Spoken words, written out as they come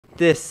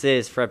This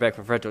is Fred Beck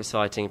from Fred Beck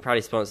Fighting,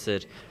 proudly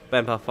sponsored by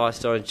Empire Fight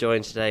Store, and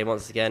joined today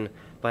once again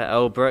by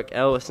Elle Brooke.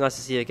 Elle, it's nice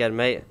to see you again,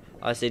 mate.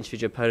 I just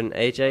interviewed your opponent,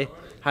 AJ.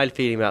 How are you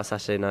feeling about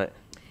Saturday night?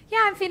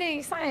 Yeah, I'm feeling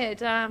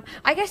excited.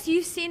 I guess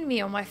you've seen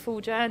me on my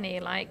full journey.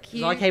 I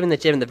came in the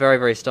gym at the very,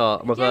 very start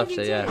on my Yeah,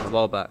 birthday, you did. a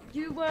while back.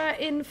 You were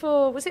in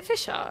for, was it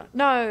Fisher?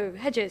 No,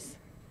 Hedges.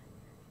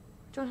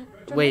 John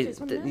Hedges,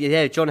 wasn't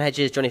it? John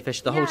Hedges, Johnny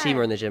Fisher, the whole Yeah. team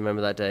were in the gym,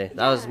 remember that day?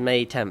 That was Yeah.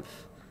 May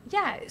 10th.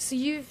 Yeah, so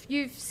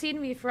you've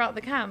seen me throughout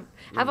the camp.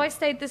 Have I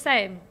stayed the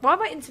same? Why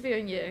am I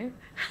interviewing you?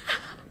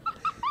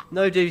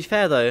 No, to be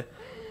fair though,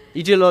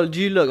 you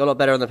look a lot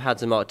better on the pads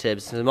than Mark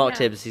Tibbs. Mark Yeah.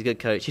 Tibbs, he's a good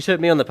coach. He took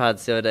me on the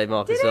pads the other day,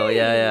 Mark, Did as well. he?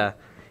 Yeah,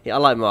 I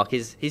like Mark. Why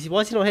is he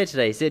not here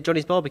today? Is he at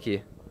Johnny's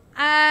barbecue?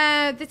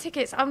 The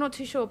tickets, I'm not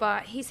too sure,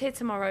 but he's here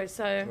tomorrow,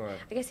 so Tomorrow.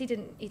 I guess he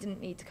didn't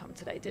need to come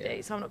today, did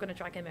he? So I'm not going to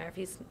drag him here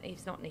if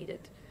he's not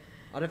needed.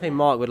 I don't think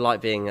Mark would like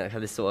being at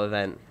this sort of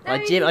event. No,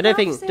 Like he Jim, I don't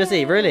think, loves does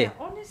he, it. really?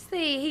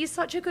 Honestly, he's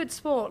such a good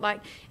sport.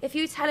 Like, if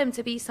you tell him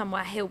to be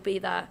somewhere, he'll be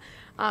there.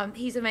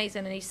 He's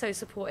amazing and he's so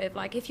supportive.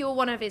 Like, if you're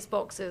one of his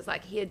boxers,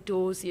 like, he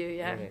adores you,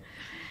 yeah. Really?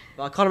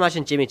 But I can't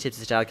imagine Jimmy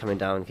Tibbs' dad coming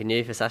down, can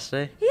you, for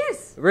Saturday? He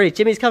is. Really?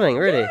 Jimmy's coming,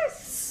 really?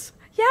 Yes.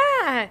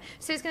 Yeah.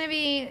 So it's going to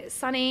be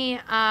Sonny,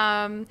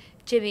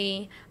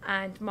 Jimmy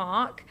and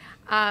Mark.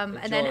 And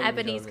then John,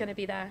 Ebony's Johnny. going to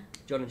be there.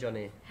 John and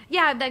Johnny.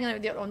 Yeah, they're going to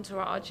be the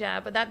entourage, yeah.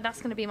 But that's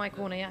going to be my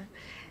corner, yeah.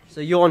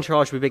 So your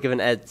entourage will be bigger than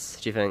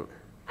Ed's, do you think?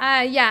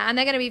 Yeah, and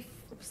they're going to be...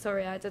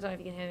 Sorry, I don't know if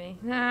you can hear me.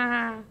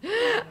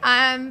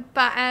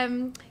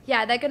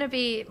 Yeah, they're going to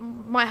be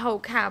my whole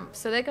camp.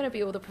 So they're going to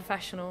be all the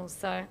professionals.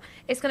 So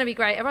it's going to be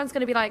great. Everyone's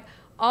going to be like,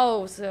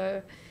 oh,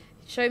 so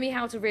show me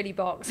how to really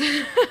box.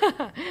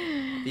 Are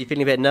you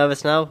feeling a bit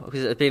nervous now?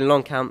 Because it's been a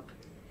long camp.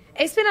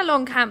 It's been a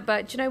long camp,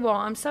 but do you know what?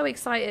 I'm so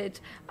excited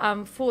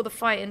for the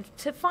fight and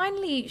to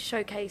finally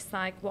showcase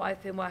like what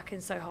I've been working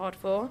so hard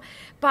for.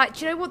 But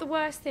do you know what the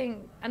worst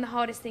thing and the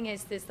hardest thing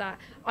is that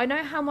I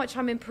know how much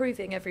I'm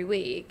improving every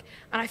week,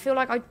 and I feel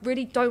like I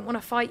really don't want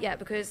to fight yet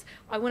because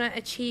I want to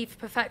achieve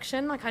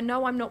perfection. Like, I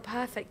know I'm not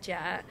perfect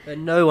yet. But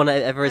no one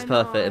ever is I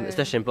perfect, know.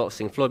 especially in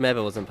boxing. Floyd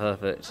Mayweather wasn't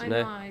perfect, I you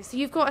know? know. So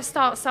you've got to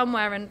start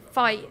somewhere and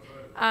fight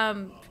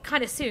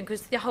kind of soon,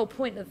 because the whole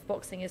point of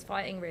boxing is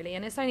fighting, really,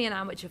 and it's only an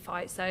amateur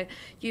fight, so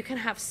you can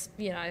have,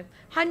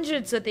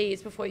 hundreds of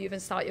these before you even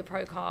start your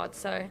pro card.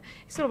 So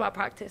it's all about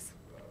practice.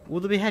 Will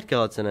there be head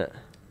guards in it?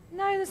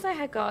 No, there's no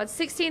head guards.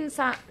 16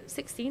 ounce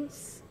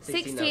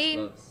 16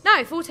 gloves.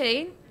 no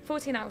 14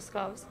 ounce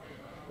gloves.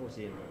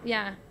 14.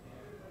 Yeah,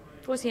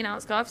 14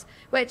 ounce gloves,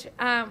 which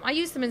I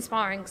use them in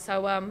sparring,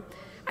 so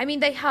I mean,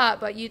 they hurt,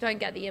 but you don't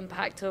get the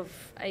impact of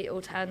 8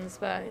 or 10s,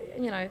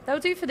 but they'll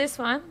do for this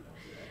one.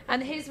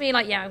 And here's me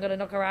like, yeah, I'm going to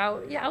knock her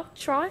out. Yeah, I'll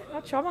try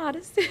my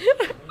hardest.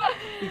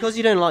 Because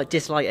you don't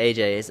dislike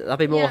AJ, is that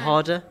be more Yeah.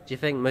 harder, do you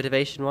think,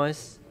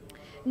 motivation-wise?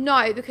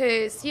 No,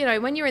 because,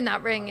 when you're in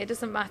that ring, it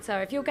doesn't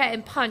matter. If you're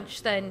getting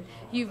punched, then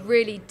you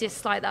really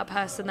dislike that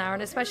person there.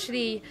 And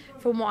especially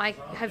from what I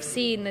have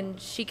seen,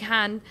 and she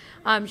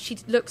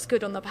looks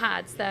good on the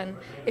pads, then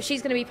if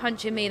she's going to be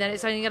punching me, then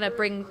it's only going to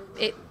bring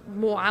it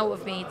more out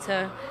of me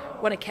to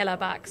want to kill her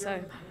back.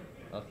 So.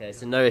 Okay,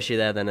 so no issue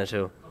there then at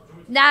all?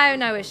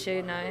 No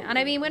issue, no. And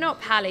I mean, we're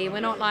not pally. We're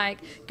not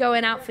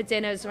going out for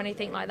dinners or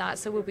anything like that.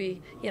 So we'll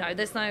be,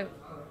 there's no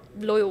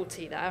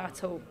loyalty there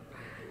at all.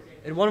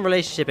 In one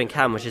relationship in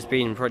Cam, which has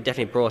been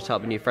definitely brought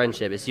up, a new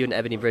friendship, is you and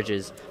Ebony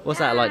Bridges. What's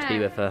that like to be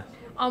with her?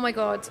 Oh my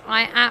God,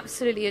 I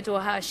absolutely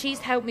adore her. She's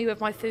helped me with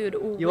my food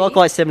all week. You are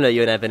quite similar,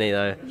 you and Ebony,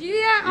 though.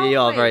 Yeah, You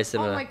are very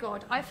similar. Oh my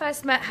God, I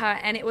first met her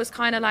and it was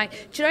kind of like,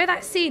 do you know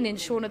that scene in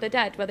Shaun of the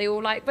Dead where they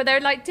all but they're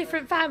like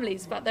different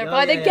families, but they're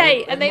by the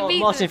gate and they meet.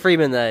 Martin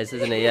Freeman there,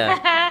 isn't he?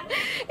 Yeah.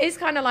 It's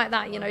kind of like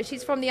that,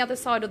 she's from the other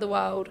side of the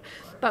world,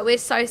 but we're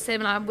so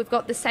similar. We've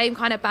got the same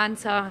kind of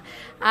banter.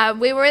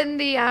 We were in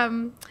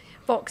the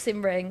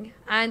boxing ring,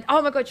 and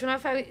oh my God, do you know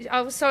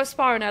I was so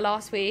sparring her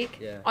last week.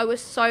 Yeah. I was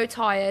so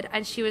tired,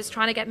 and she was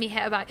trying to get me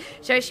hit her back.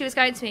 So she was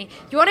going to me,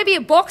 you want to be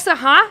a boxer,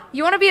 huh?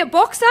 You want to be a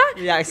boxer?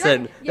 The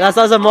accent. Yeah.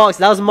 That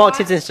was Mark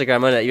Tibbs'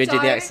 Instagram, wasn't it? You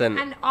did the accent.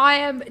 And I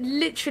am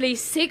literally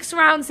 6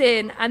 rounds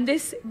in, and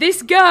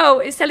this girl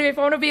is telling me if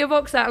I want to be a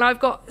boxer, and I've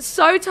got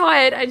so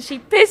tired, and she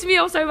pissed me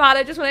off so bad.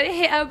 I just wanted to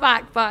hit her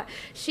back, but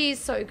she's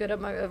so good at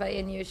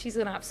motivating you. She's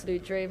an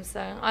absolute dream, so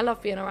I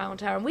love being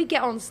around her, and we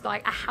get on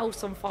like a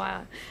house on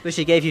fire. But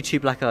she gave you 2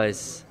 black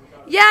eyes.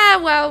 Yeah,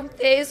 well,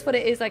 it is what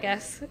it is, I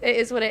guess. It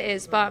is what it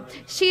is, but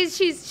she's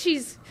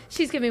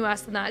giving me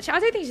worse than that. I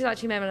don't think she's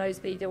actually made my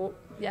nosebleed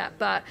yet,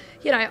 but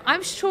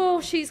I'm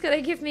sure she's going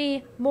to give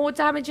me more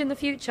damage in the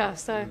future.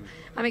 So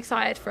I'm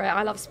excited for it.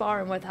 I love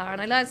sparring with her,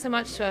 and I learned so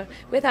much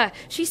with her.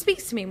 She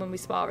speaks to me when we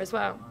spar as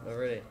well. Oh,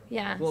 really?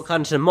 Yeah. What,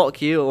 kind of to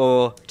mock you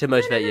or to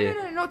motivate you?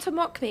 No, not to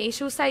mock me.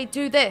 She'll say,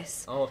 do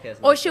this. Oh, okay.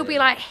 Or she'll be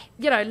like,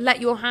 let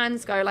your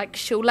hands go. Like,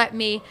 she'll let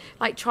me,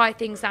 try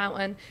things out.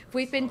 And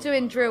we've been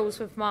doing drills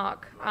with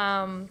Mark,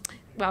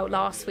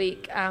 last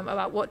week,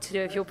 about what to do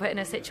if you're put in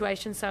a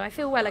situation. So I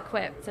feel well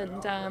equipped.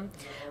 And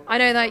I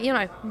know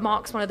that,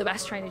 Mark's one of the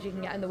best trainers you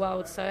can get in the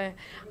world. So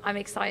I'm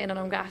excited and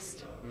I'm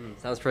gassed.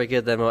 Sounds pretty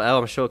good then. Well, Elle,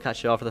 I'm sure we'll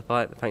catch you after the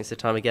fight. Thanks for your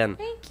time again.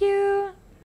 Thank you.